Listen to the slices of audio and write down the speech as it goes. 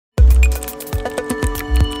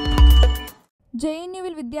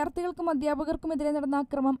JNUവിൽ വിദ്യാർത്ഥികൾക്കും അധ്യാപകർക്കുമെതിരെ നടന്ന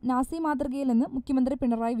അക്രമം നാസി മാതൃകയിലെന്ന് മുഖ്യമന്ത്രി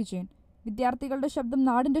പിണറായി വിജയൻ. വിദ്യാർത്ഥികളുടെ ശബ്ദം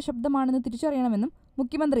നാടിന്റെ ശബ്ദമാണെന്ന് തിരിച്ചറിയണമെന്നും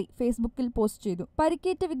മുഖ്യമന്ത്രി ഫേസ്ബുക്കിൽ പോസ്റ്റ് ചെയ്തു.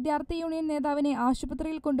 പരിക്കേറ്റ വിദ്യാർത്ഥി യൂണിയൻ നേതാവിനെ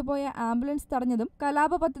ആശുപത്രിയിൽ കൊണ്ടുപോയ ആംബുലൻസ് തടഞ്ഞതും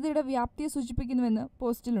കലാപ പദ്ധതിയുടെ വ്യാപ്തിയെ സൂചിപ്പിക്കുന്നുവെന്ന്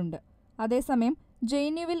പോസ്റ്റിലുണ്ട്. അതേസമയം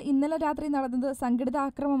JNUവിൽ ഇന്നലെ രാത്രി നടന്നത് സംഘടിത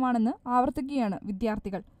ആക്രമണമാണെന്ന് ആവർത്തിക്കുകയാണ്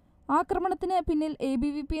വിദ്യാർത്ഥികൾ. ആക്രമണത്തിന് പിന്നിൽ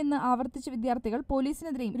ABVP എന്ന് ആവർത്തിച്ച വിദ്യാർത്ഥികൾ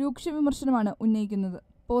പോലീസിനെതിരെയും രൂക്ഷ വിമർശനമാണ് ഉന്നയിക്കുന്നത്.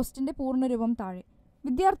 പോസ്റ്റിന്റെ പൂർണ്ണരൂപം താഴെ.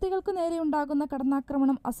 വിദ്യാർത്ഥികൾക്കു നേരെയുണ്ടാകുന്ന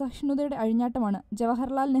കടന്നാക്രമണം അസഹിഷ്ണുതയുടെ അഴിഞ്ഞാട്ടമാണ്.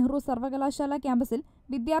 ജവഹർലാൽ നെഹ്റു സർവകലാശാല ക്യാമ്പസിൽ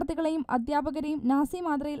വിദ്യാർത്ഥികളെയും അധ്യാപകരെയും നാസി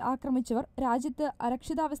മാതൃകയിൽ ആക്രമിച്ചവർ രാജ്യത്ത്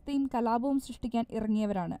അരക്ഷിതാവസ്ഥയും കലാപവും സൃഷ്ടിക്കാൻ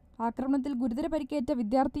ഇറങ്ങിയവരാണ്. ആക്രമണത്തിൽ ഗുരുതര പരിക്കേറ്റ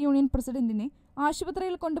വിദ്യാർത്ഥി യൂണിയൻ പ്രസിഡന്റിനെ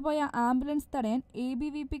ആശുപത്രിയിൽ കൊണ്ടുപോയ ആംബുലൻസ് തടയാൻ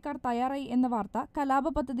ABVP-ക്കാർ തയ്യാറായി എന്ന വാർത്ത കലാപ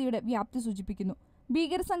പദ്ധതിയുടെ വ്യാപ്തി സൂചിപ്പിക്കുന്നു.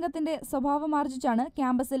 ഭീകരസംഘത്തിന്റെ സ്വഭാവമാർജിച്ചാണ്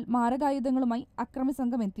ക്യാമ്പസിൽ മാരകായുധങ്ങളുമായി അക്രമി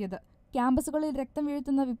സംഘം എത്തിയത്. ക്യാമ്പസുകളിൽ രക്തം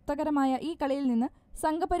വീഴ്ത്തുന്ന വിപ്ലവകരമായ ഈ കളിയിൽ നിന്ന്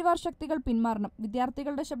സംഘപരിവാർ ശക്തികൾ പിന്മാറണം.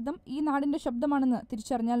 വിദ്യാർത്ഥികളുടെ ശബ്ദം ഈ നാടിന്റെ ശബ്ദമാണെന്ന്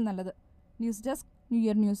തിരിച്ചറിഞ്ഞാൽ നല്ലത്. News desk, new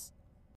year news.